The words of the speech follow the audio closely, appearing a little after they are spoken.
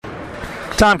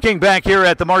Tom King back here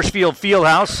at the Marshfield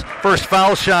Fieldhouse. First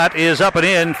foul shot is up and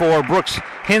in for Brooks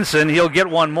Hinson. He'll get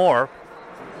one more.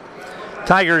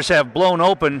 Tigers have blown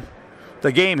open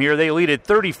the game here. They lead at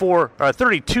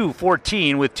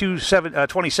 32-14 with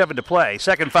 27 to play.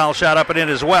 Second foul shot up and in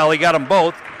as well. He got them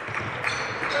both.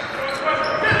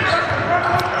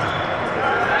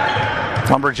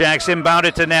 Lumberjacks inbound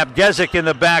it to Napgezik in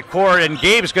the backcourt, and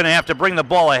Gabe's going to have to bring the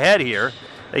ball ahead here.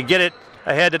 They get it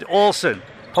ahead to Olsen.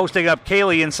 Posting up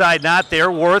Cayley inside, not there.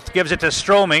 Worth gives it to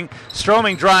Stroming.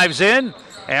 Stroming drives in,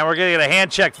 and we're going to get a hand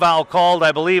check foul called,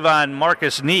 I believe, on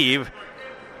Marcus Neve.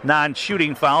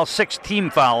 Non-shooting foul, 6-team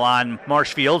foul on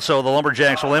Marshfield, so the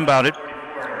Lumberjacks will inbound it.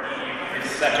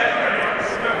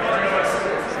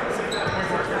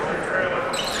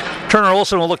 Turner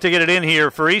Olsen will look to get it in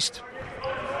here for East.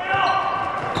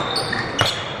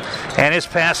 And his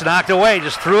pass knocked away,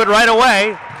 just threw it right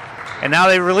away. And now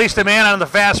they released a man on the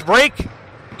fast break.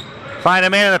 Find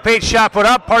a man in the paint, shot put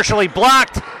up, partially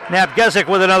blocked. Napgezik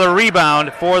with another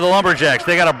rebound for the Lumberjacks.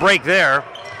 They got a break there.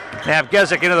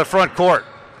 Napgezik into the front court.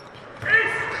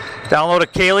 Down low to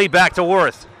Cayley, back to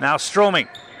Worth. Now Stroming.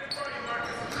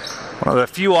 One of the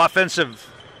few offensive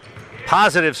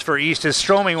positives for East is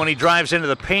Stroming when he drives into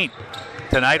the paint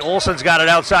tonight. Olsen's got it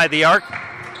outside the arc.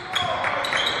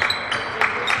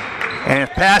 And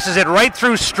passes it right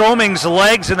through Stroming's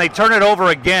legs, and they turn it over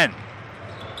again.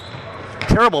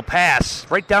 Terrible pass,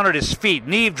 right down at his feet.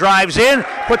 Neve drives in,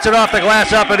 puts it off the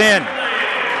glass, up and in.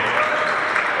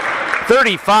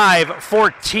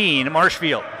 35-14,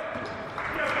 Marshfield.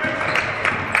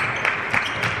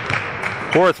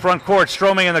 Worth front court,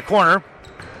 Stroming in the corner.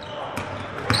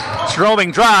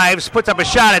 Stroming drives, puts up a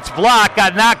shot, it's blocked,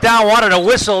 got knocked down, wanted a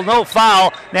whistle, no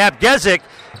foul. Napgezik,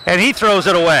 and he throws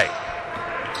it away.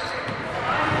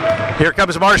 Here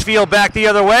comes Marshfield back the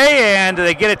other way, and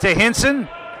they get it to Hinson.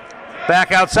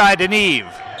 Back outside to Neve.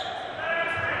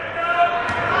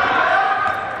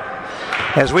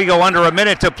 As we go under a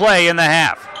minute to play in the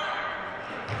half.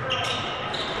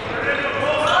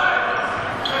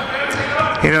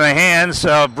 Into the hands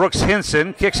of Brooks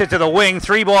Hinson. Kicks it to the wing.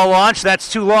 3-ball launch.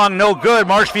 That's too long. No good.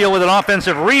 Marshfield with an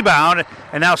offensive rebound.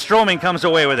 And now Stroming comes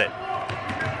away with it.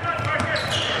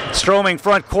 Stroming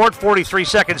front court. 43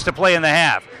 seconds to play in the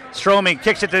half. Stroming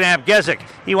kicks it to Napgezik.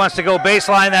 He wants to go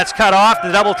baseline. That's cut off.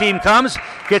 The double team comes.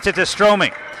 Gets it to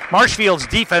Stroming. Marshfield's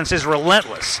defense is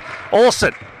relentless.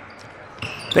 Olsen.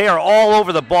 They are all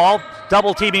over the ball.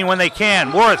 Double teaming when they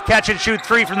can. Worth catch and shoot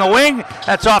 3 from the wing.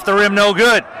 That's off the rim. No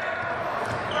good.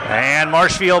 And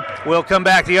Marshfield will come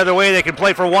back the other way. They can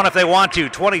play for one if they want to.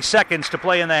 20 seconds to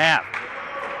play in the half.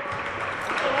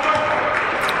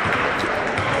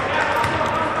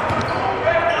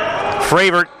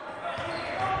 Fravert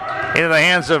into the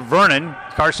hands of Vernon.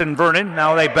 Carson Vernon.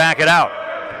 Now they back it out.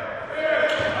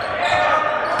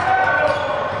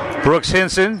 Brooks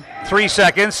Hinson. 3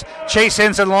 seconds. Chase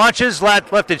Hinson launches.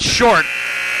 Left it short.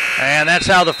 And that's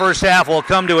how the first half will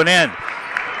come to an end.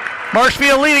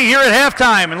 Marshfield leading here at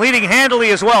halftime and leading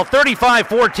handily as well.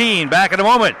 35-14. Back in a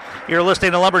moment. You're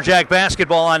listening to Lumberjack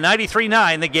basketball on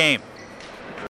 93.9 The Game.